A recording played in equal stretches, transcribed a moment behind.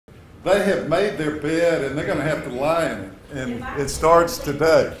They have made their bed and they're going to have to lie in it. And it starts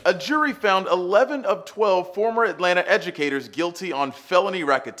today. A jury found 11 of 12 former Atlanta educators guilty on felony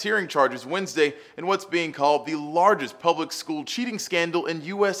racketeering charges Wednesday in what's being called the largest public school cheating scandal in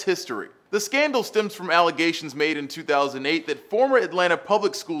U.S. history. The scandal stems from allegations made in 2008 that former Atlanta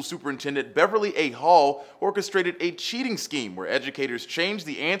Public School Superintendent Beverly A. Hall orchestrated a cheating scheme where educators changed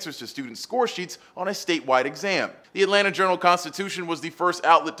the answers to student score sheets on a statewide exam. The Atlanta Journal-Constitution was the first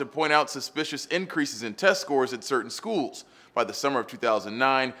outlet to point out suspicious increases in test scores at certain schools. By the summer of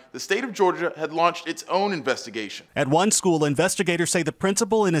 2009, the state of Georgia had launched its own investigation. At one school, investigators say the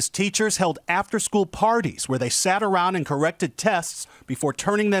principal and his teachers held after-school parties where they sat around and corrected tests before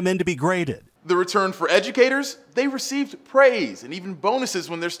turning them in to be graded. The return for educators? They received praise and even bonuses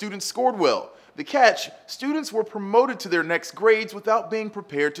when their students scored well. The catch, students were promoted to their next grades without being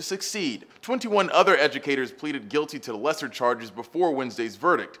prepared to succeed. 21 other educators pleaded guilty to the lesser charges before Wednesday's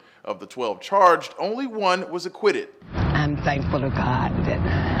verdict. Of the 12 charged, only one was acquitted. I'm thankful to God that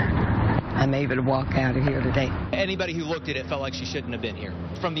I'm able to walk out of here today. Anybody who looked at it felt like she shouldn't have been here.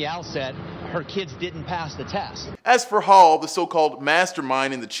 From the outset, her kids didn't pass the test. As for Hall, the so-called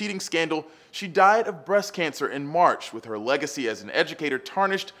mastermind in the cheating scandal, she died of breast cancer in March, with her legacy as an educator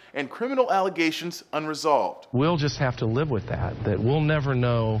tarnished and criminal allegations unresolved. We'll just have to live with that we'll never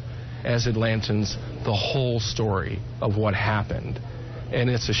know as Atlantans the whole story of what happened. And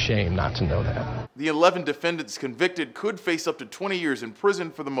it's a shame not to know that. The 11 defendants convicted could face up to 20 years in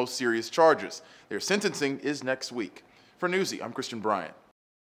prison for the most serious charges. Their sentencing is next week. For Newsy, I'm Christian Bryant.